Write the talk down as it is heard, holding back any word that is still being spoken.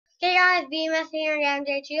Hey guys, BMS here again,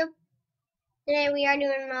 J2. Today we are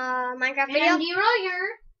doing a Minecraft video.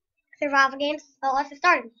 Survival games. So let's get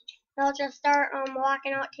started. So let's just start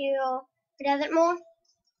walking out to the desert mode.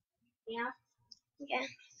 Yeah. Okay,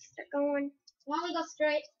 start going. Why don't we go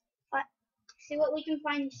straight? What? See what we can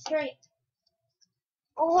find straight.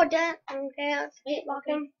 Oh, that. Okay, let's keep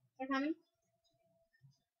walking. They're coming.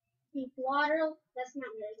 Water. That's not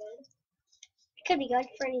very good. It could be good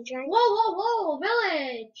for any drink. Whoa!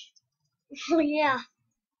 Village. Oh yeah.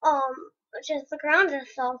 Let's just look around us.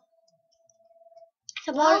 So.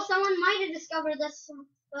 Well, someone might have discovered this,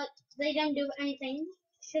 but they didn't do anything.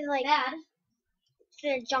 This is like bad.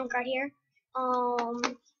 This is junk right here.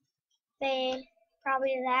 They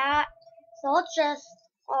probably that. So let's just.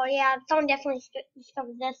 Oh yeah, someone definitely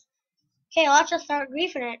discovered this. Okay, let's just start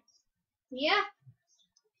griefing it. Yeah.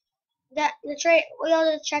 The trade.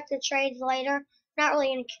 We'll just check the trades later. Not really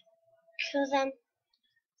gonna kill them.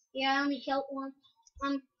 Yeah, we killed one.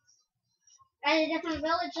 At a different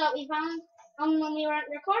village that we found when we were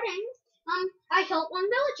recording. I killed one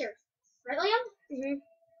villager. Right, Liam?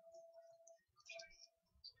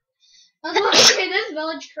 Let's look at this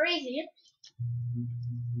village crazy.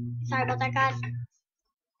 Sorry about that, guys.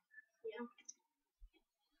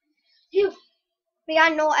 Yeah. We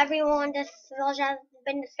gotta know everyone in this village has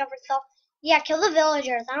been discovered. So yeah, kill the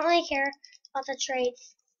villagers. I don't really care about the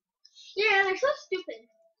trades. Yeah, they're so stupid.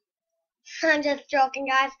 I'm just joking,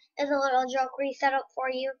 guys. It's a little joke reset up for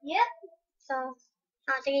you. Yep. So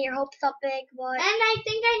not to get your hopes up big, but. And I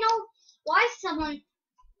think I know why someone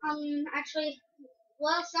actually.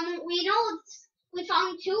 Well, we know we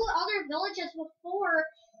found two other villages before,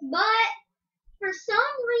 but for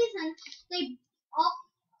some reason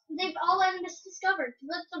they've all been discovered.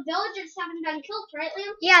 But the villagers haven't been killed, right,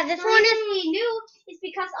 Liam? Yeah, this the one reason is. we knew is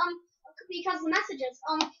because the messages.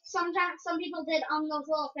 Sometimes some people did those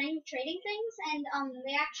little trading things, and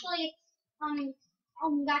they actually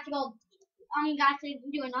got to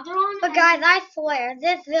do another one. But guys, I swear,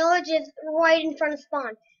 this village is right in front of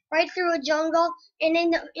spawn. Right through a jungle,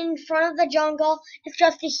 and in front of the jungle, it's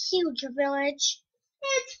just a huge village.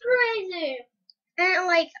 It's crazy. And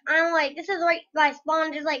I'm like, this is right by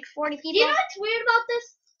spawn. There's like 40 people. You know what's weird about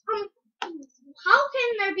this? How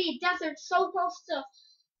can there be desert so close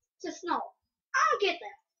to snow? I don't get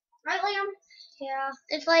that. Right, Liam? Yeah,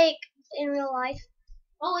 it's like in real life.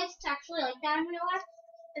 Oh, it's actually like that in real life?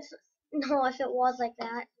 No, if it was like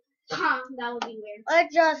that. That would be weird.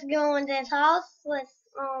 Let's just go in this house with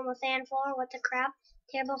a sand floor with the crab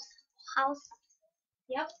table house.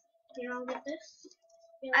 Yep. Here, I'll get this.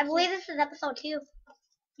 I believe this is episode 2.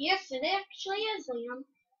 Yes, it actually is, Liam.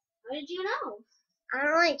 How did you know? I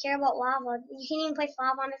don't really care about lava. You can even place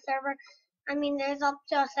lava on the server. I mean, there's up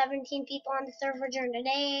to 17 people on the server during the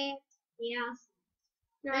day. Yeah.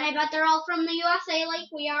 No. And I bet they're all from the USA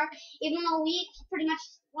like we are, even though we pretty much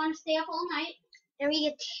want to stay up all night. And we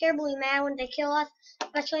get terribly mad when they kill us,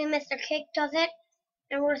 especially when Mr. Cake does it.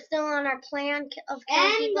 And we're still on our plan of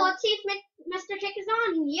killing people. And let's see if Mr. Cake is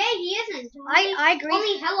on. Yay, he isn't. I agree.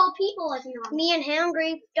 Only Hello People isn't on. Me and him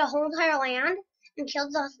griefed the whole entire land and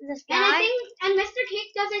killed this guy. And Mr.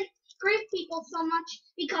 Cake doesn't grief people so much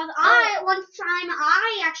because one time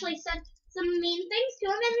I actually said some mean things to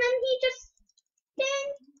him, and then he just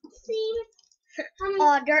didn't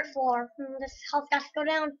seem. Dirt floor. This house got to go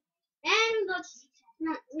down. And let's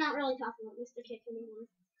not really talk about Mr. Cake anymore.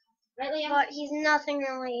 Right, Liam? But he's nothing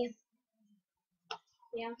really.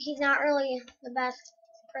 Yeah. He's not really the best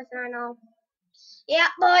person I know. Yeah,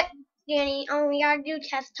 but Danny, we gotta do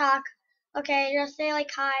test talk. Okay, just say like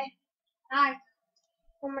hi. Hi.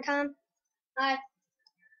 One more time. Hi.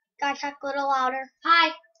 Gotta talk a little louder.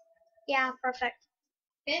 Hi. Yeah, perfect.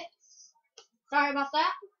 Okay. Sorry about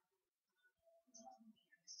that.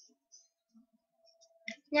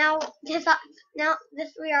 Now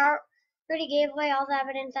we already gave away all the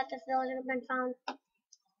evidence that this village has been found.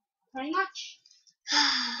 Pretty much.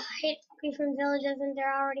 I hate griefing villages and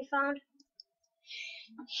they're already found.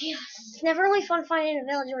 Yes. It's never really fun finding a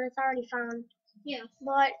village when it's already found. Yes.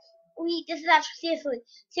 But this is actually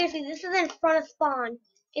seriously, this is in front of spawn.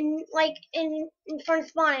 In front of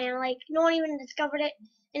spawn, and like no one even discovered it.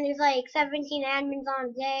 And there's like 17 admins on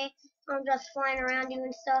a day. I'm just flying around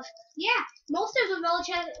doing stuff. Yeah, most of the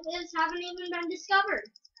villages haven't even been discovered.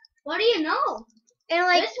 What do you know? And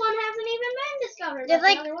like this one hasn't even been discovered. There's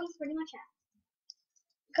like the other ones pretty much have.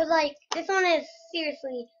 Cause like this one is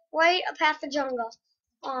seriously right past the jungle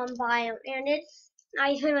biome, and it's not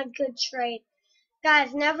even a good trade.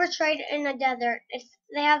 Guys, never trade in the desert.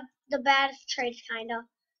 They have the baddest trades, kinda.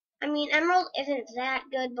 I mean, emerald isn't that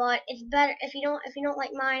good, but it's better if you don't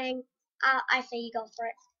like mining. I say you go for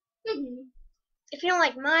it. If you don't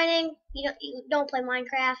like mining, you don't play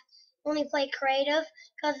Minecraft. Only play creative,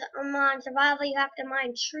 because on survival you have to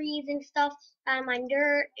mine trees and stuff, gotta mine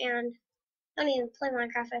dirt, and don't even play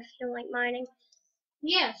Minecraft if you don't like mining.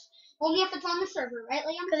 Yes. Only if it's on the server, right,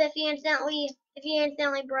 Liam? Because if you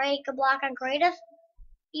instantly break a block on creative,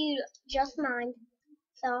 you just mined.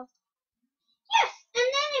 So Yes, and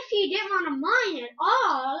then if you didn't want to mine at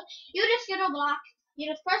all, you just get a block. You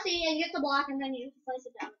just press E and get the block, and then you just place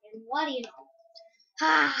it down again. What do you know?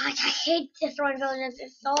 I hate destroying villages.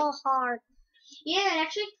 It's so hard. Yeah, it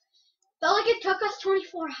actually felt like it took us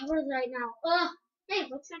 24 hours right now. Ugh. Hey,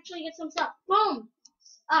 let's actually get some stuff. Boom.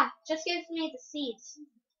 Just gives me the seeds.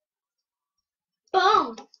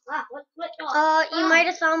 Boom. What? Oh, You might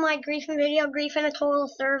have saw my griefing video, griefing a total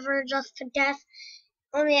server just to death.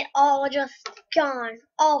 Only it all just gone.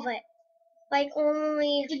 All of it. Like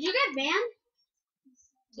only. Did you get banned?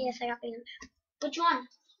 Yes, I got banned. Which one?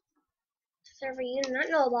 Server you do not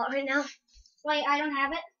know about right now. Wait, I don't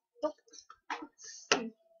have it. Nope.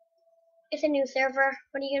 It's a new server.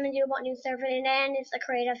 What are you gonna do about new server? And then it's a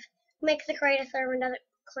creative. Makes the creative server and doesn't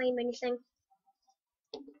claim anything.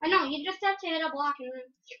 I know, you just have to hit a block and then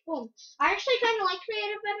boom. I actually kind of like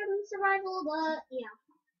creative better than survival, but yeah.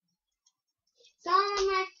 Some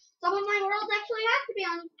of my worlds actually have to be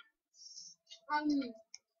on.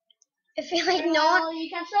 If you like know, you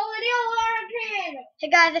can show video or creative. Hey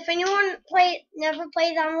guys, if anyone never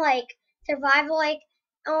plays on like survival like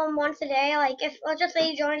once a day, like if let's just say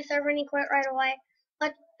you join a server and you quit right away,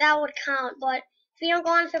 like that would count. But if you don't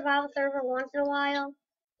go on a survival server once in a while,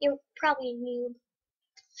 you're probably a noob.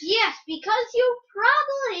 Yes, because you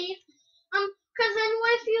probably because then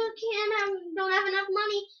what if you don't have enough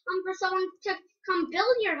money for someone to come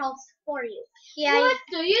build your house for you? Yeah. What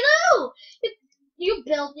do? You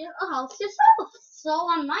build a house yourself. So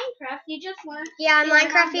on Minecraft, you just learn. Yeah, on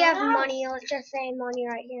Minecraft you have money. Let's just say money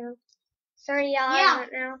right here. $30 right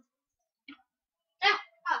now.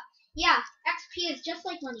 Yeah, XP is just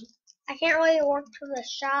like money. I can't really work to the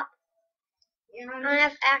shop. Yeah, I don't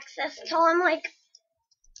have access to them. Like,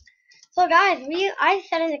 so guys, I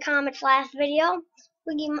said in the comments last video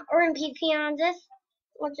we're in PvP on this.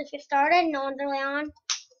 We'll just get started. No one's really on.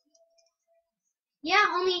 Yeah,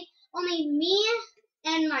 only me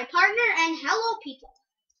and my partner and hello people.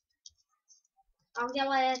 I don't get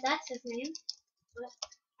why that's his name, but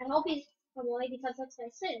I hope he's a boy because that's what I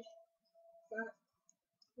said. But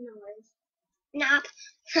no worries. Nop.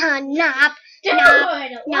 Nop. Dude,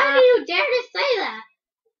 why do you dare to say that?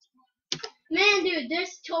 Man, dude,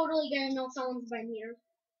 this totally gonna know someone's been here.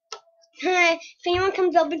 If anyone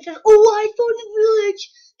comes up and says, "Oh, I found a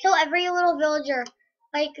village," kill every little villager.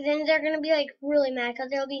 Like, then they're gonna be like really mad because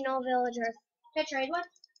there'll be no villagers. Can I trade one?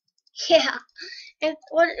 Yeah. And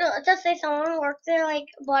let's just say someone worked their like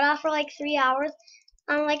butt off for like 3 hours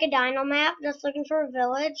on like a dino map, just looking for a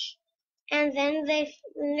village, and then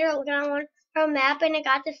they're looking on a map and it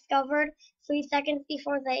got discovered 3 seconds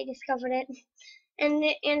before they discovered it, and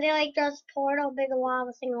they like just poured a big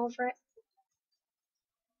lava thing over it.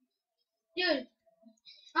 Dude,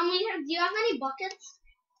 do you have any buckets?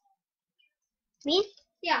 Me?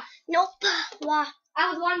 Yeah. Nope. Why? I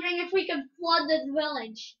was wondering if we could flood this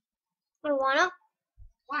village. You wanna?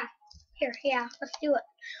 Why? Here, yeah, let's do it.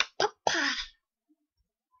 Papa.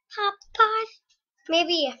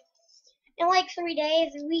 Maybe in like 3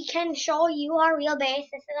 days we can show you our real base.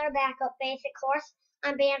 This is our backup base, of course.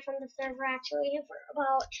 I'm banned from the server actually for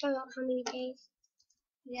about how many days?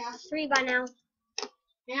 Yeah. 3 by now.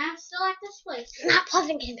 And I still like this place. Not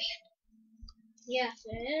Pleasant getting banned. Yes,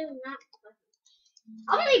 it is not Pleasant.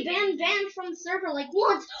 I've only been banned from the server like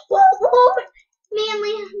once. Whoa. Me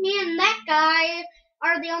and that guy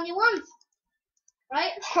are the only ones,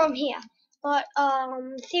 right? Yeah. But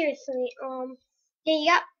seriously, yeah, you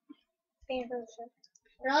got banned from the server.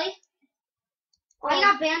 Really? I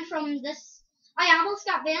got banned from this. I almost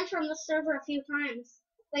got banned from the server a few times,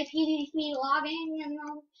 like PvP logging and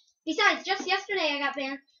all. Besides, just yesterday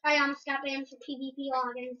I almost got banned for PvP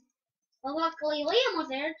logging. Well, luckily Liam was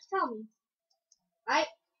there to tell me. Right?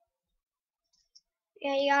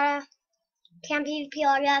 Yeah, you gotta. Can't PvP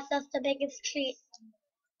log, that's just the biggest treat.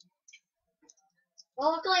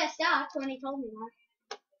 Well, luckily I stopped when he told me that.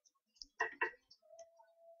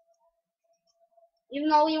 Even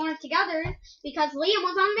though we weren't together, because Liam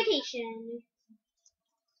was on vacation.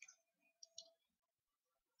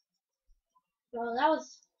 So that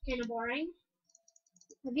was kind of boring.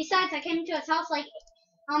 But besides, I came to his house like,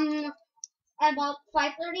 at about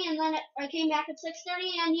 5:30, and then I came back at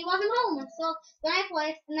 6:30, and he wasn't home. So then I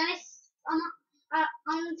played, and then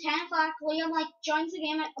on 10 o'clock, Liam like joins the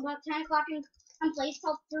game at about 10 o'clock, and and plays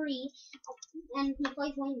till 3, and he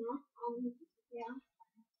plays Lena. Yeah.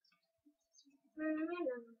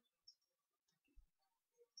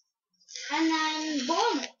 And then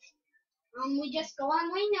boom. We just go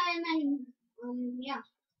on Lena, and then yeah.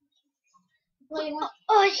 Play one.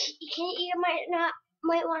 Oh, you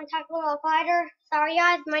might want to talk a little quieter. Sorry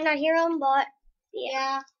guys, might not hear them, but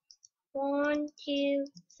yeah. 1, 2,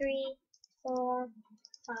 3, 4,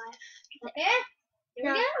 5. Okay.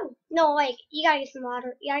 Here we go. No, like you gotta get some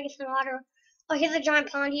water. Oh, here's a giant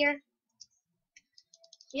pond here.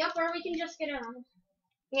 Yep, or we can just get around.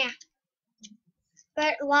 Yeah.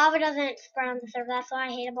 But lava doesn't spread on the server. That's what I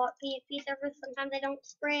hate about PvP servers. Sometimes they don't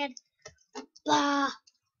spread. Blah.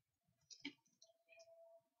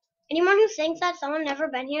 Anyone who thinks that someone never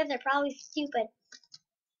been here, they're probably stupid.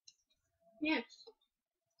 Yes.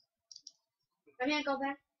 I'm gonna go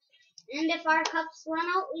back. And if our cups run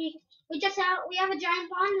out, we have a giant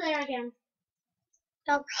pond there again.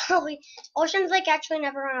 They'll probably oceans like actually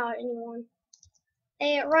never run out anyone.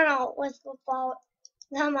 They run out with about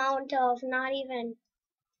the amount of not even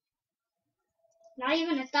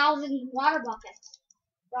 1,000 water buckets,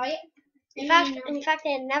 right? in fact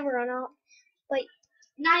they never run out. But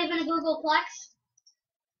not even a Googleplex.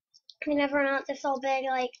 They never run out. They're so big,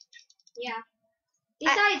 like yeah.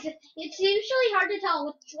 Besides, it's usually hard to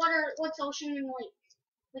tell what's ocean and lake.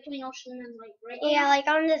 Between ocean and lake, right? Yeah, like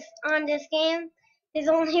on this game, there's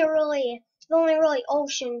only really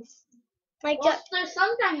oceans. Like there's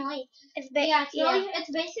sometimes lakes. It's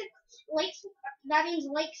it's basic lakes. That means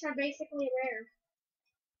lakes are basically rare.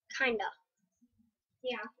 Kinda.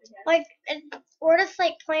 Yeah. Like we're just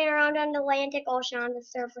like playing around on the Atlantic Ocean on the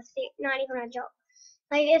surface. Not even a joke.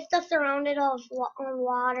 Like it's just surrounded on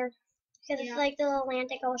water because it's like the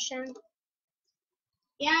Atlantic Ocean.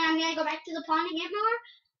 Yeah, I'm gonna go back to the pond and get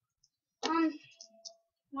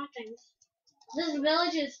more things. This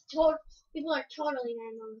village is people are totally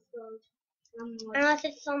mad on this village. Unless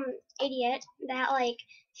it's some idiot that like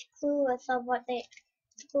is clueless of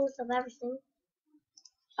everything.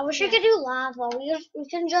 I wish we could do lava. We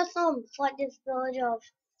can just flood this village of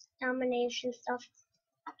domination stuff.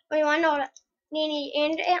 We want to know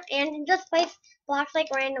and just place blocks like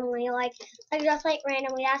randomly, like just like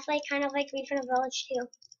randomly. That's like kind of like reaching a village too.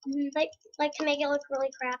 Like to make it look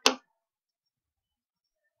really crappy.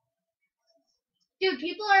 Dude,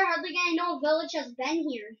 people are hardly gonna know a village has been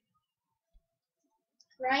here.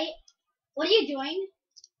 Right? What are you doing?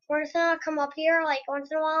 We're just gonna come up here like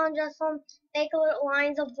once in a while and just make little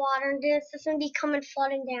lines of water, and it's just gonna be coming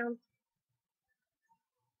flooding down.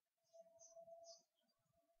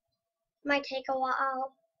 Might take a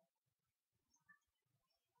while.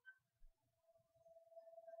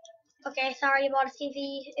 Okay, sorry about the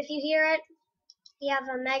TV. If you hear it, you have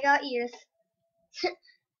a mega ears.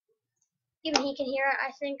 Even he can hear it,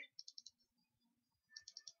 I think.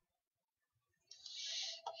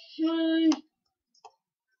 I'm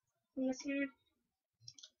just gonna.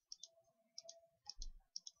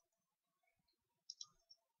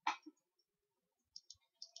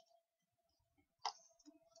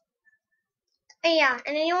 And yeah,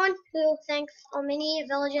 and anyone who thinks mini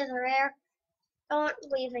villages are rare, don't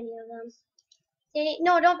believe any of them.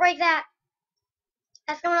 No, don't break that.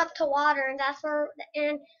 That's going up to water, and that's where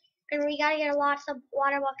and we gotta get lots of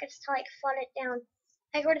water buckets to like flood it down.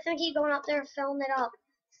 Like we're just gonna keep going up there, filling it up,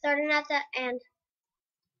 starting at the end.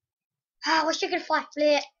 I wish I could fly.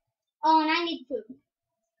 Bleh. Oh, and I need food.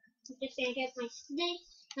 I'm just gonna get my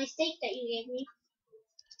steak that you gave me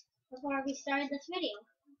before we started this video.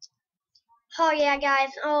 Oh yeah,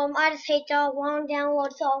 guys. I just hate the long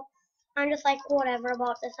download, so I'm just like whatever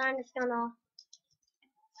about this. I'm just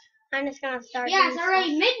gonna start. Yeah, it's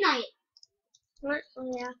already midnight. What?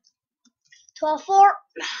 Oh yeah. 12:04.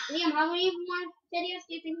 Liam, how many more videos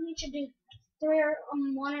do you think we should do? 3 or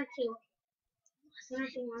 1 or 2? 1 or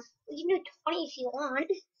 2 more. We can do 20 if you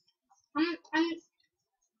want.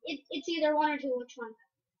 It's either 1 or 2. Which one?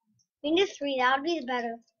 We can do 3. That would be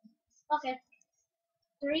better. Okay.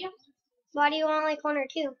 3. Why do you want like 1 or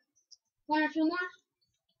 2? 1 or 2 more?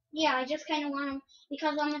 Yeah, I just kind of want them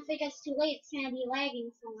because if it gets too late, it's gonna be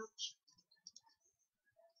lagging so much.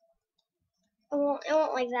 It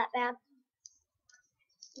won't like that bad.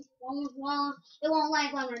 Well, it won't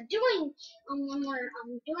lag when we're doing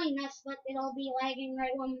doing this, but it'll be lagging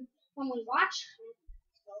right when we watch it.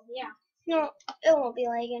 So yeah. No, it won't be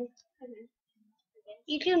lagging. Okay.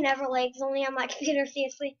 YouTube never lags, only on my computer,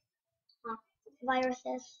 seriously. Huh.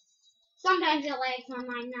 Viruses. Sometimes it lags on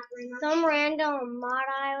mine, not very much. Some random mod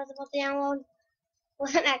I was about to download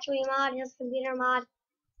wasn't actually a mod, just computer mod.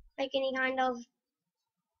 Like any kind of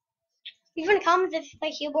Leave in the comments if you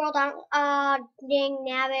play Cube World. Dang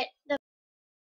nabbit.